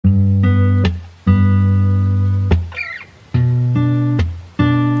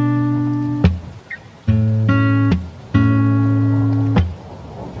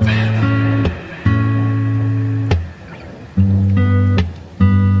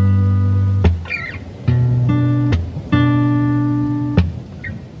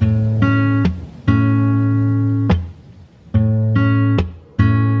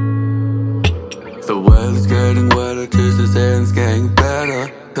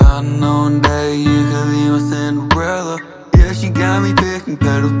Counting on day, you could be my Cinderella. Yeah, she got me picking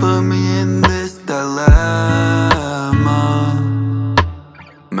petals, put me in this dilemma.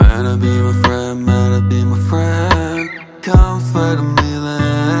 Man, I be my friend, man, I be my friend. Come for the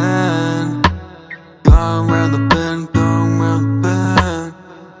Milan. Going round the bend, going round the bend.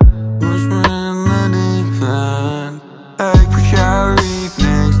 Push me in the deep end. April shower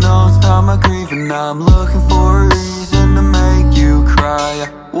evenings, no stop my grieving. I'm looking for a reason to make you cry.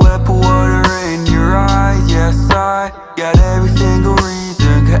 Wet water in your eyes, yes I got every single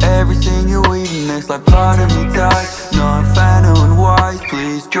reason, got every single weakness. Like part of me dies, no I'm final and wise.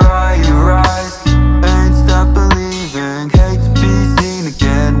 Please dry your eyes and stop believing. Hate to be seen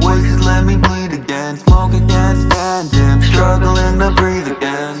again, wasted let me bleed again. Smoke I can't stand it, struggling to breathe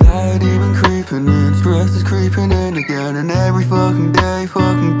again. Anxiety been creeping in, stress is creeping in again. And every fucking day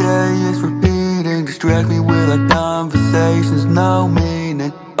is repeating. Distract me with like conversations, no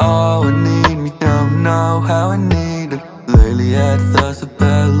meaning. Oh, I need me, don't know how I need it. Lately I had thoughts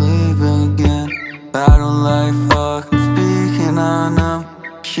about leaving again. I don't like fucking speaking on them.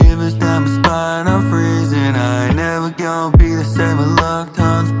 Shivers down my spine, I'm freezing. I ain't never gonna be the same. I locked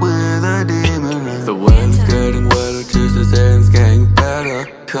arms with a demon. The weather's getting wetter, just as it's getting better.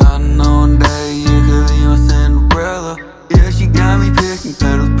 Counting on day, you could be my Cinderella. Yeah, she got me picking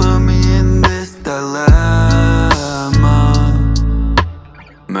petals, put me in this dilemma.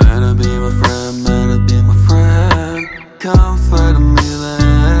 Man, I be my friend, man, I be my friend. Come for the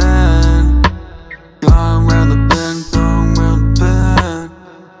Milan. Going round the bend, going round the bend.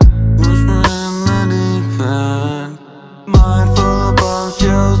 Push me in the deep end. Mind full of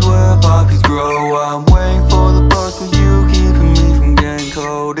bombshells where poppies grow. I'm waiting for the bus with you, keeping me from getting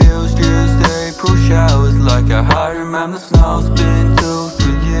cold. It was just April showers, like I hardly remember the snow. It's been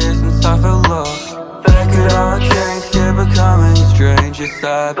 2-3 years since I felt lost. That could all change, kept becoming strange. Yes,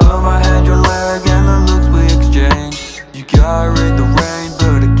 I put my hand your leg and the looks we exchange. You gotta read the rain,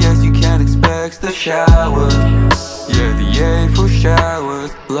 but I guess you can't expect the showers. Yeah, the April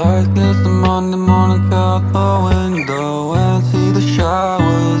showers. Like this, the Monday morning out the window and see the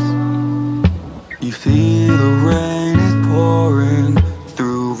showers. You see the rain is pouring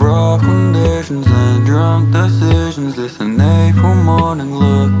through raw conditions and drunk decisions. It's an April morning,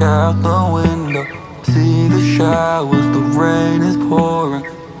 look out the window. See the showers, the rain is pouring.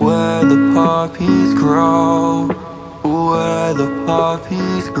 Where the poppies grow, where the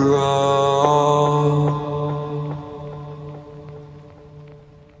poppies grow.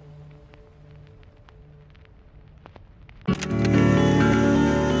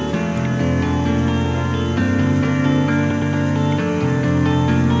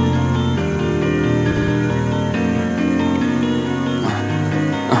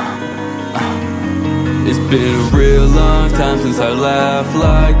 It's been a real long time since I laughed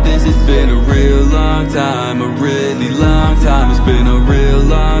like this. It's been a real long time, a really long time. It's been a real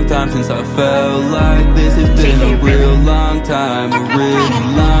long time since I felt like this. It's been a real long time, a really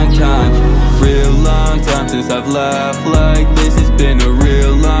long time. Real long time since I've laughed like this. It's been a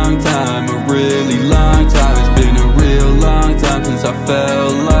real long time, a really long time. It's been a real long time since I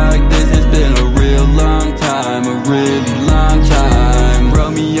felt like this. It's been a real long time, a really long time.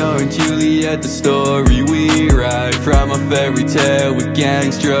 Romeo and Juliet, the story we write from a fairy tale with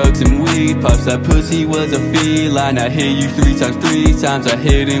gangs, drugs, and weed. Pops, that pussy was a feline. I hit you 3 times. I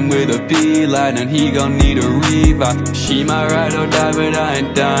hit him with a beeline, and he gon' need a revive. She might ride or die, but I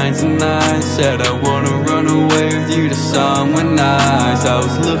ain't dying tonight. Said I wanna run away with you to somewhere nice. I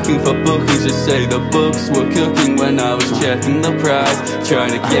was looking for bookings to say the books were cooking when I was checking the price,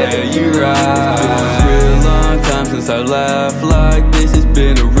 trying to get you right. It's been a real long time since I laughed like this. It's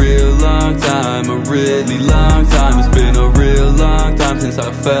been a real long time, a really long time. It's been a real long time since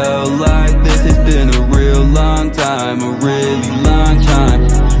I felt like this. It's been a real long time, a really long time.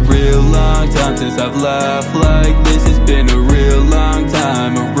 Real long time since I've laughed like this. It's been a real long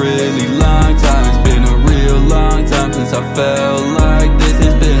time, a really long time. It's been a real long time since I felt like this.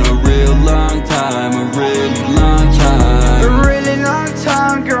 It's been a real long time, a really long time. A really long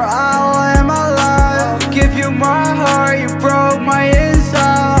time, girl, I'll end my life. Give you my heart, you broke my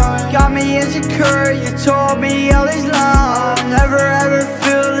inside. Got me insecure, you told me all these lies. Never ever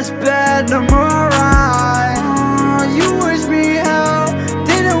feel this bad, no more right. You wish me hell,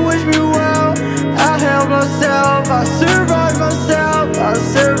 didn't wish me well. I held myself, I survived myself, I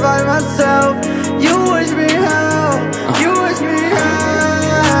survived myself. You wish me hell, you wish me hell.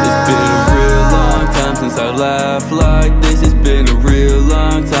 It's been a real long time since I laughed like this. It's been a real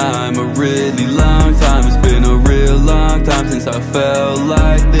long time, a really long time. It's been a real long time since I felt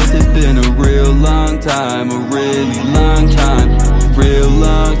like this. It's been a real long time, a really long time. Real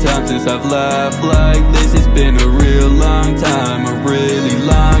long time since I've laughed like this. It's been a real long time, a really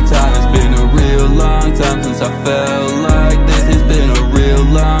long time. It's been a real long time since I felt like this. It's been a real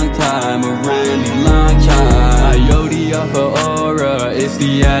long time, a really long time. I OD off of aura, it's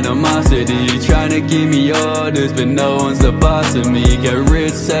the animosity, trying to give me orders, but no one's the boss of me. Get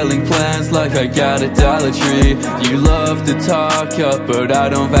rich selling plans like I got a Dollar Tree. You love to talk up, but I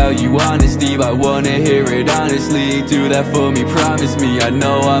don't value honesty. I wanna hear it honestly, do that for me, promise me. I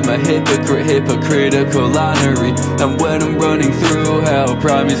know I'm a hypocrite, hypocritical honorary. And when I'm running through hell,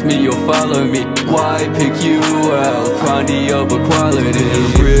 promise me you'll follow me. Why pick you out? Quantity over quality.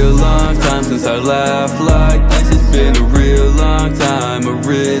 It's been a real long time since I laughed like this. It's been a real long time, a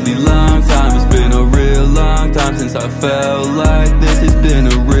really long time. It's been a real long time since I felt like this. It's been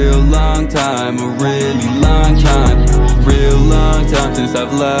a real long time, a really long time. Real long time since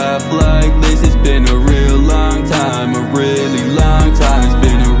I've laughed like this. It's been a real long time, a really long time. It's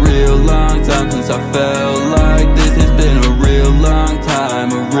been a real long time since I felt like this. It's been a real long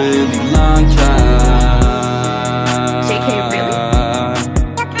time, a really long time. JK, really?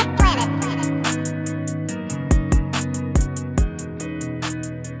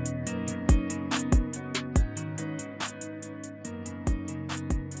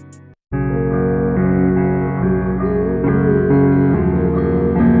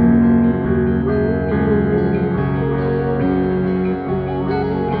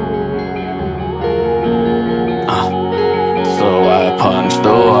 So I punch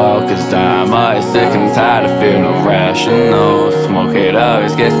the wall, cause I'm always sick and tired of feeling irrational. Smoke it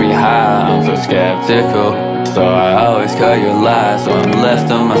always gets me high, I'm so skeptical. So I always call you lies, so I'm left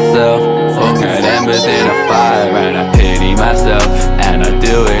to myself. Poking embers in a fire and I pity myself. And I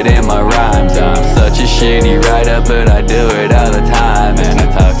do it in my rhymes, I'm such a shitty writer, but I do it all the time. And I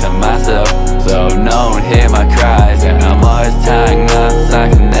talk to myself, so no one hear my cries. And I'm always tying knots I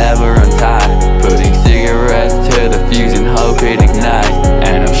can never untie, putting cigarettes to the fuse and hope it ignites.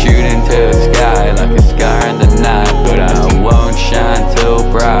 And I'm shooting to the sky like a scar in the night, but I won't shine too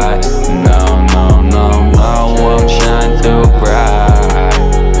bright. No, no, no, no, I won't shine too bright.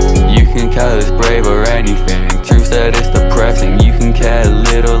 You can call us brave or anything, truth that it's depressing. You can care a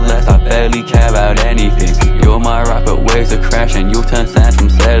little less, I barely care about anything. You're my rock but waves are crashing, you'll turn sands from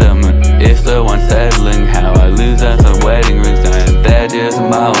sediment. It's so unsettling how I lose out on wedding rings, and they're just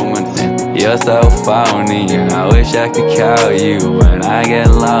moments. And you're so phony, and I wish I could call you when I get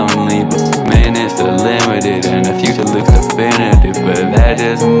lonely. But minutes are limited and the future looks definitive, but they're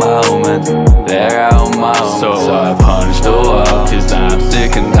just moments, they're all moments. So I punch the wall, cause I'm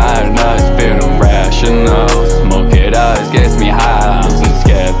sick and tired of it's feeling irrational. Smoke it always gets me high, I'm so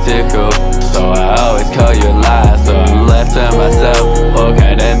skeptical. So I always call you lies, so I'm left to myself.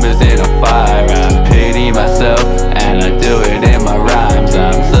 Poking embers in a fire, I pity myself. And I do it in my rhymes,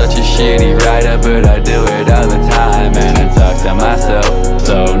 I'm such a shitty writer, but I do it all the time. And I talk to myself,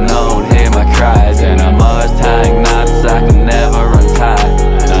 so no one hear my cries. And I'm always tying knots I can never untie.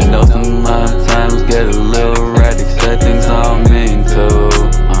 And I know sometimes get a little erratic, say things I don't mean to.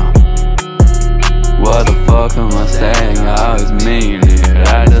 What the fuck am I saying? I always mean it,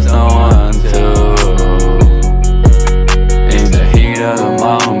 I just don't want to. In the heat of the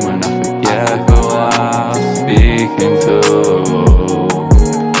moment, I forget who I'm speaking to.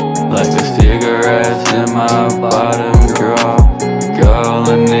 Like the cigarettes in my bottom drawer, girl,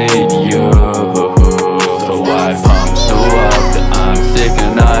 I need you. So I punch the wall, that I'm sick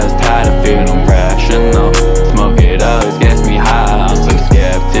and always tired of feeling rational. Smoke it always gets me high, I'm so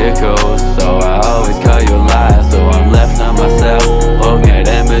skeptical. So I always call you lies, so I'm left to myself. Poking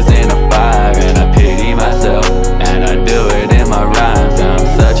embers in a fire and I pity myself. And I do it in my rhymes, I'm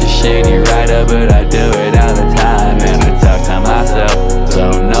such a shitty writer, but I do it all the time. And I talk to myself, so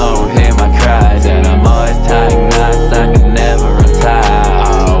no one hear my cries. And I'm always tying knots I can never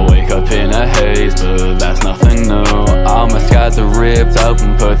untie. I'll wake up in a haze, but that's nothing new. All my skies are ripped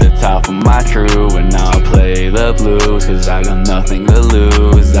open, put the top of my crew. And now I play the blues, cause I got nothing to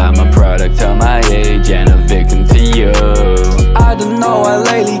lose. I'm a product of my age and a victim to you. I don't know why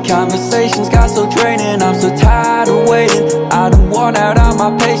lately conversations got so draining. I'm so tired of waiting, I done worn out all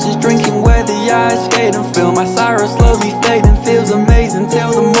my patience. Drinking where the ice skating, feel my sorrow slowly fading. Feels amazing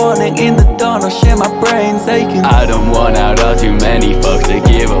till the morning, in the dawn I'll share my brains aching. I don't want out all too many folks to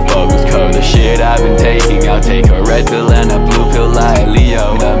give a fuck who's cold. The shit I've been taking, I'll take a red pill and a blue pill like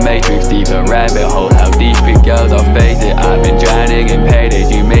Leo. The matrix, deep a rabbit hole, how deep it goes, I'll face it. I've been drowning in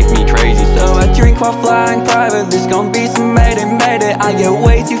paydays, you make me crazy. So I drink while flying private, this gon' be some mayday. I get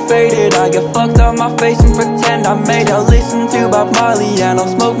way too faded, I get fucked up my face and pretend I made it. I'll listen to Bob Marley and I'll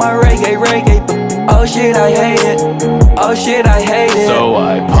smoke my reggae, but oh shit I hate it, oh shit I hate it. So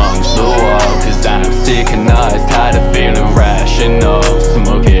I tired of feeling rational.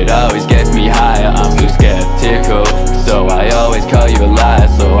 Smoke, it always gets me higher, I'm too skeptical. So I always call you a liar,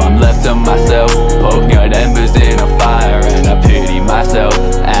 so I'm left to myself, poking out embers in a fire. And I pity myself,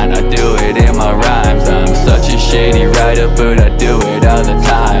 and I do it in my rhymes. I'm such a shady writer, but I do it all the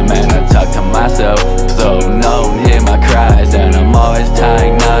time. And I talk to myself, so no one hear my cries. And I'm always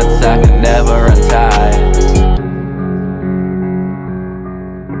tying knots I can never untie.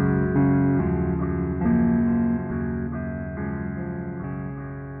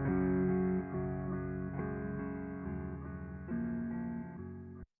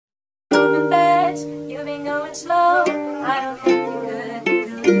 You've been going slow. I don't think you could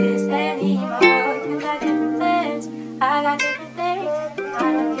do this anymore. You got different plans, I got different things.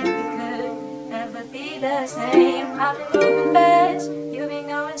 I don't think we could never be the same. I've been moving fast, you've been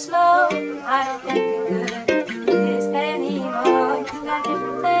going slow. I don't think we could do this anymore. You got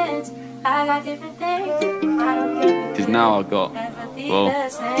different plans, I got different things. I don't think we could now I got, well,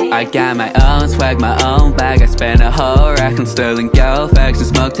 I got my own swag, my own bag. I spent a whole rack on sterling gold facts and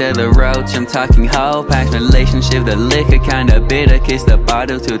smoke to the roach. I'm talking whole packs, relationship, the liquor kinda bitter. Kiss the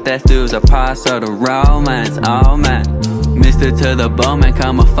bottle till death do us apart, so the romance, oh man. Mister to the bone, man,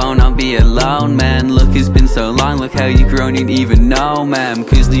 call my phone, I'll be alone, man. Look, it's been so long, look how you grown, you didn't even know, man.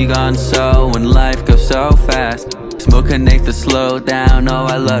 Cause you gone so, and life goes so fast. Smoking next to slow down, oh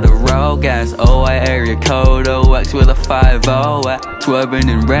I love the roll gas. Oh I area code, OX with a 5-0 at. Swerving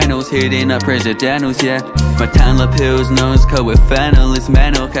in Reynolds, hitting up presidentials, yeah. My Tanler pills, nose coat with fennel, it's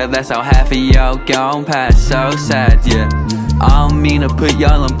mental. Cause that's how half of y'all gone past, so sad, yeah. I don't mean to put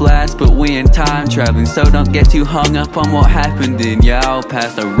y'all on blast, but we in time traveling, so don't get too hung up on what happened in y'all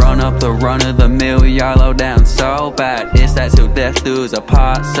past. The run up, the run of the mill, y'all low down so bad. It's that till death do us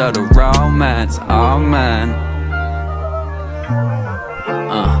apart, so the romance, oh man.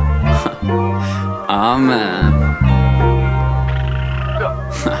 Oh man.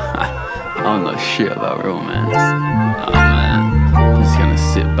 I don't know shit about romance. Oh man. I'm just gonna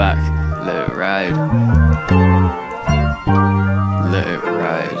sit back, let it ride. Let it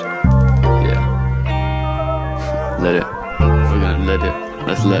ride. Yeah. Let it. We're gonna let it.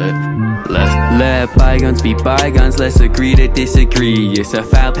 Let's let it. Let's let bygones be bygones. Let's agree to disagree. It's a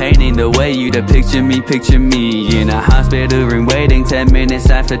foul painting the way you picture me in a hospital room waiting 10 minutes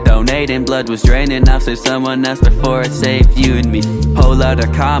after donating. Blood was draining off so someone else before it saved you and me. Whole lot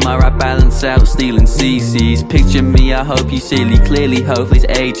of karma, I balance out stealing CCs. Picture me, I hope you see me clearly, hopefully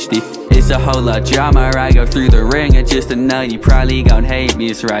it's HD. It's a whole lot of drama, I go through the ringer just to know you probably gon' hate me.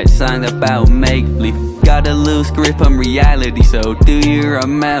 It's right, song about make-believe. Got a loose grip on reality, so do you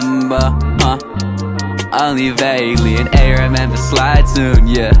remember? Huh? Only vaguely, and I remember slide soon,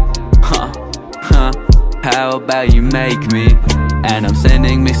 yeah. Huh? Huh? How about you make me? And I'm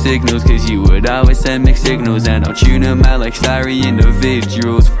sending mixed signals, cause you would always send mixed signals. And I'll tune them out like sorry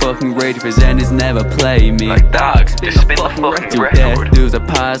individuals. Fucking radio presenters never play me. Like dogs, spin the fucking record. Death dudes are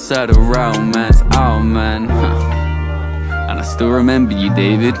parts of the romance, oh man. And I still remember you,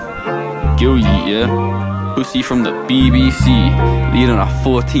 David Gilly, yeah. Pussy from the BBC, leading a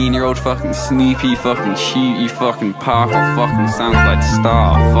 14-year-old fucking snoopy, fucking shooty, fucking Parker, fucking sounds like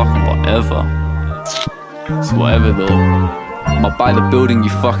Star, fucking whatever. It's whatever though. I'ma buy the building you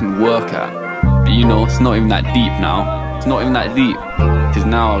fucking work at. But you know, it's not even that deep now. It's not even that deep. Cause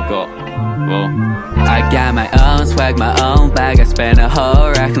now I got, well, I got my own swag, my own bag. I spent a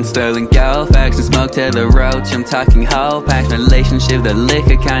whole rack on sterling gold facts and smoke to the roach. I'm talking whole packs, relationship, the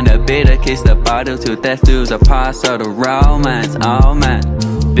liquor kinda bitter. Kiss the bottle till death do us apart, so the romance, oh man.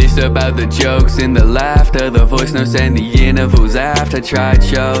 This about the jokes and the laughter, the voice notes and the intervals after. Tried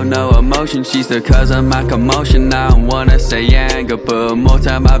show no emotion, she's the cause of my commotion. I don't wanna say anger, but more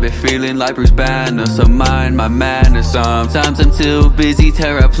time I've been feeling like Bruce Banner. So mind my manners, sometimes I'm too busy to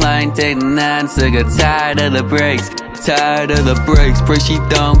reply and take an answer. Got tired of the breaks, tired of the breaks. Pray she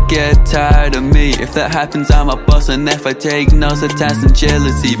don't get tired of me. If that happens I'm a boss, and if I take notes of task and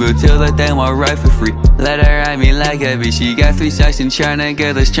jealousy. But till that day I'll write for free. Let her ride me like a bitch. She got 3 shots and tryna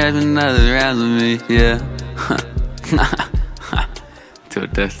get us trapped in other rounds with me, yeah. Till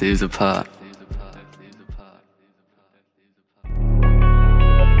death do us apart.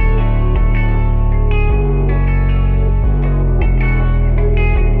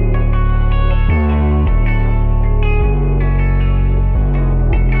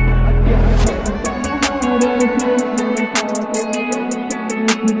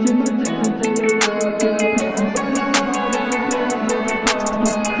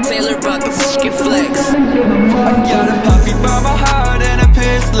 I got a puppy by my heart and a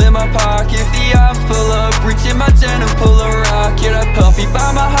pistol in my pocket. If the odds pull up, reach in my tent and pull a rock. Yeah, that puppy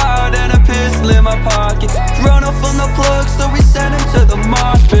by my heart and a pistol in my pocket. Throw no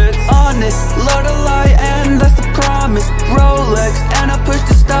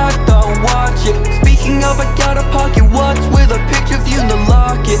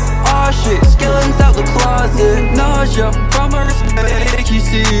pressure from her make you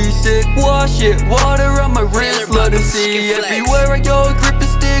seasick. Wash it, water on my wrist, let her see. Everywhere I go, grip the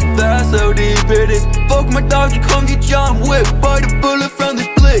stick, that's how deep it is. Fuck my dog, you come get John Wick. Bite a bullet from this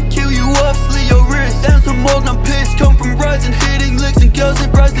blick, kill you off, slit your wrist. Down some mold, I'm pissed, come from rising, hitting licks. And girls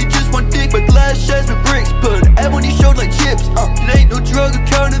and brides, they just want dick, but glass shards with bricks. Put everybody showed like chips, it ain't no drug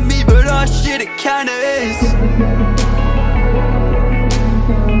account of me, but shit, it kinda is.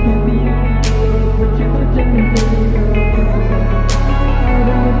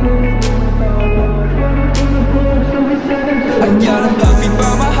 I got a puppy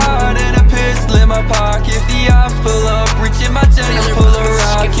by my heart and a pistol in my pocket. The eyes full up, reaching my tent and pull a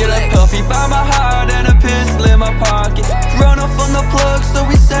rocket. A puppy by my heart and a pistol in my pocket. Run off on the plug, so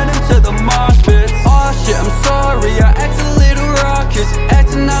we send him to the mosh pits. Aw shit, I'm sorry, I act a little raucous.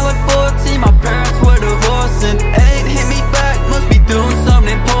 Acting out like 14, my parents were divorcing. Ain't hit me back, must be doing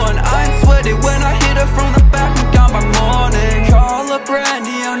something important. I ain't sweated when I hit her from the back and gone by morning. Call up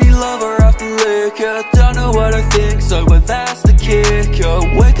Brandy, only love her after liquor. Don't know what I think, so but that's the kicker.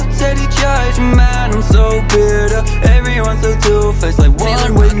 Wake up Teddy Judge, man, I'm so bitter. Everyone's so two-faced like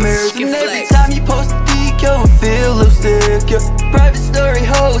one-way mirrors. And every time you post a deco, I feel a little sicker. Private story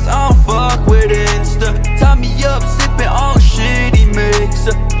hoes, I don't fuck with Insta. Tie me up, sipping on shitty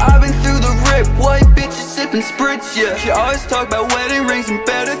mixer. I've been through the rip, white bitches sipping spritz, yeah. She always talk about wedding rings and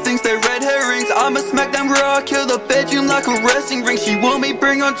better things, they red herrings. I'm a smackdown raw, kill the bedroom like a wrestling ring. She want me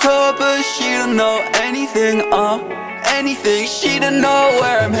bring on top, but she don't know anything, anything. She don't know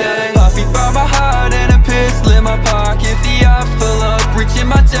where I'm heading. Puppy by my heart and a pistol in my pocket. The eye full up, reaching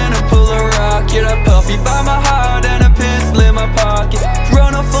my tent and pull a rocket. A puppy by my heart and a pistol in my pocket.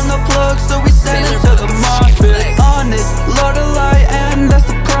 Run off on the plug, so we send him to the mosh pit. Honest, Lord of light, and that's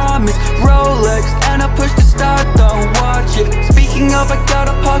the promise. Rolex, and I push the start, don't watch it. Speaking of, I got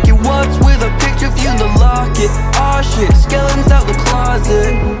a pocket watch with a picture of you in the locket. Aw shit, skeletons out the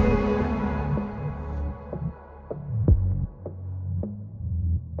closet.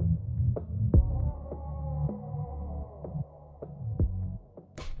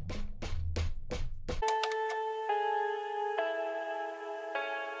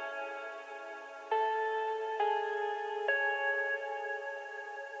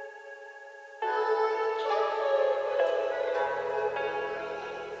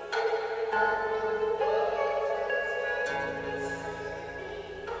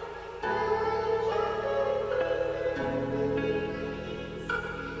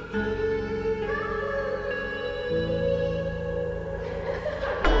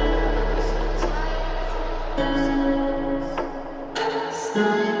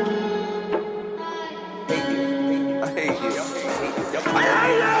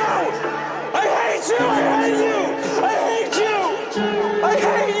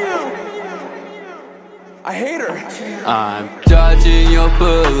 I'm dodging your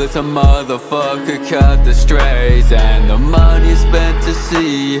bullets, a motherfucker cut the strays. And the money spent to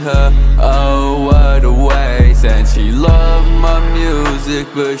see her, oh what a waste. And she loved my music,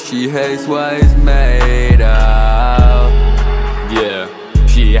 but she hates why it's made out. Yeah,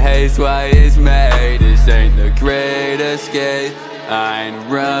 she hates why it's made. This ain't the great escape, I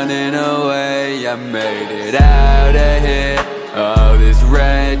ain't running away. I made it out of here, oh this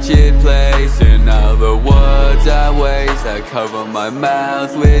wretched place. In other words I waste, I cover my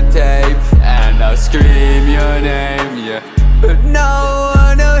mouth with tape and I'll scream your name, yeah. But no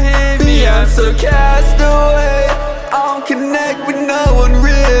one will hear me, I'm so cast away. I don't connect with no one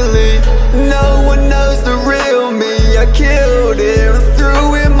really. No one knows the real me. I killed him,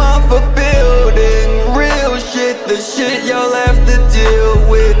 threw him off a building. Real shit, the shit y'all have to deal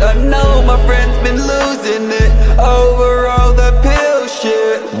with. I know my friend's been losing it over all the pill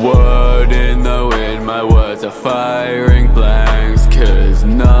shit. Word in the wind, my words are firing blanks. Cause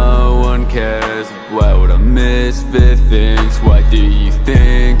no one cares what a misfit thinks. Why do you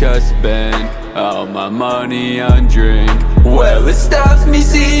think I spend all my money on drink? Well, it stops me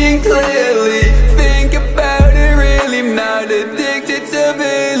seeing clearly. Think about it really, I'm not addicted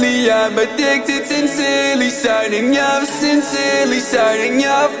severely. I'm addicted sincerely, signing up sincerely, signing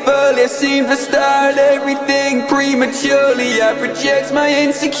up fully. I seem to start everything prematurely. I project my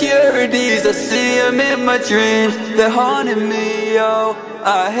insecurities, I see them in my dreams. They're haunting me, oh,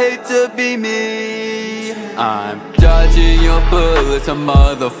 I hate to be me. I'm dodging your bullets, a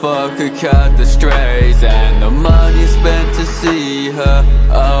motherfucker cut the strays. And the money spent to see her,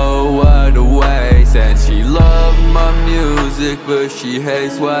 oh what a waste. And she loved my music, but she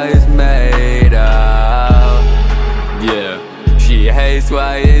hates why it's made out. Yeah, she She hates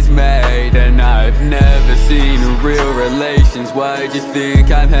why it's made, and I've never seen a real relations. Why'd you think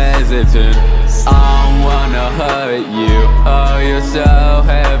I'm hesitant? I don't wanna hurt you. Oh, you're so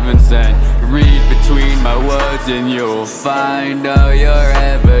heaven sent. Read between my words and you'll find all your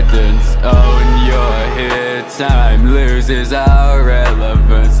evidence. Oh, when you're here, time loses our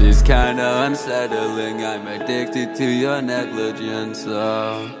relevance. It's kinda unsettling, I'm addicted to your negligence.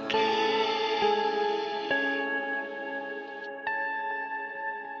 Oh.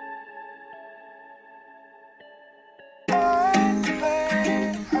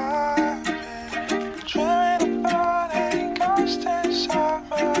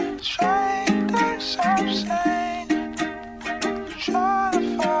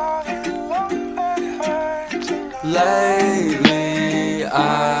 Lately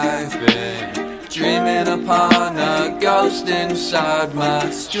I've been dreaming upon a ghost inside my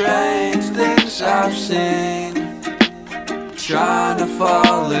strange things I've seen. Trying to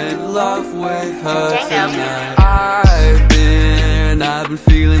fall in love with her tonight. I've been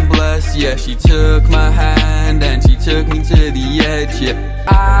feeling blessed. Yeah, she took my hand and she took me to the edge. Yeah,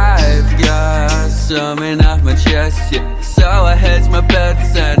 I've got something off my chest. Yeah, so I hedged my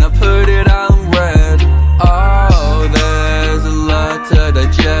bets and I put it all in red. Oh, there's a lot to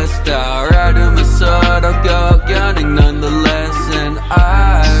digest. I'll ride with my sword, I'll go gunning nonetheless. And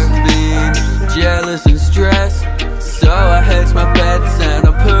I've been jealous and stressed, so I hedged my bets and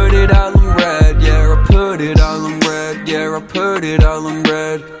I put it all in red. Yeah, I put it all in red. Yeah, I put it all in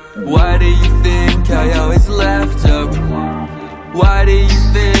red. Why do you think I always left up? Why do you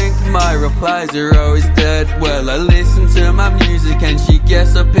think my replies are always dead? Well, I listen to my music and she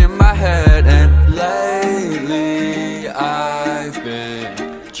gets up in my head. And lately I've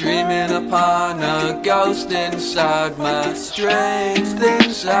been dreaming upon a ghost inside my strange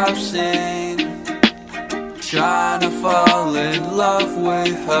things I've seen. Trying to fall in love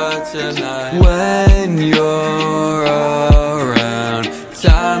with her tonight. When you're around,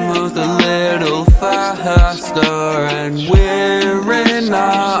 time moves a little faster, and we're in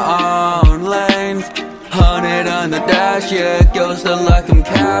our own lanes. 100 on the dash, yeah, goes to like I'm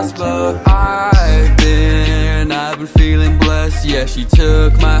Casper. I've been feeling blessed. Yeah, she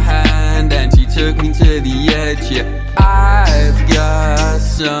took my hand and she took me to the edge. Yeah, I've got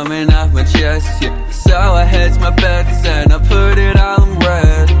something off my chest. Yeah, so I hedged my bets and I put it all in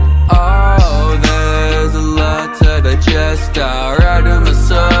red. Oh, there's a lot to digest. I'll ride with my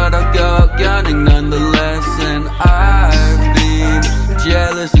sword, I'll go gunning nonetheless. And I've been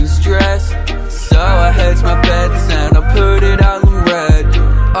jealous and stressed, so I hedged my bets and I put it all in red.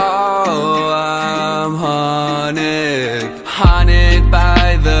 Oh, I'm haunted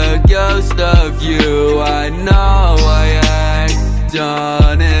by the ghost of you. I know I ain't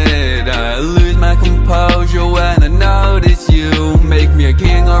done it. I lose my composure when I notice you. Make me a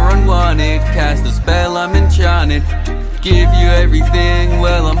king or unwanted, cast a spell, I'm enchanted. Give you everything,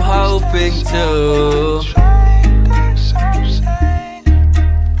 well I'm hoping to.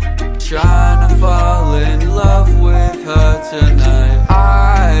 Trying to fall in love with her tonight.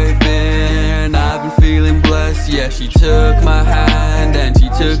 I've been feeling blessed. Yeah, she took my hand and she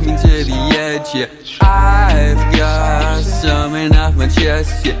took me to the edge. Yeah, I've got something off my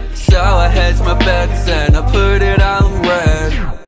chest. Yeah, so I hedged my bets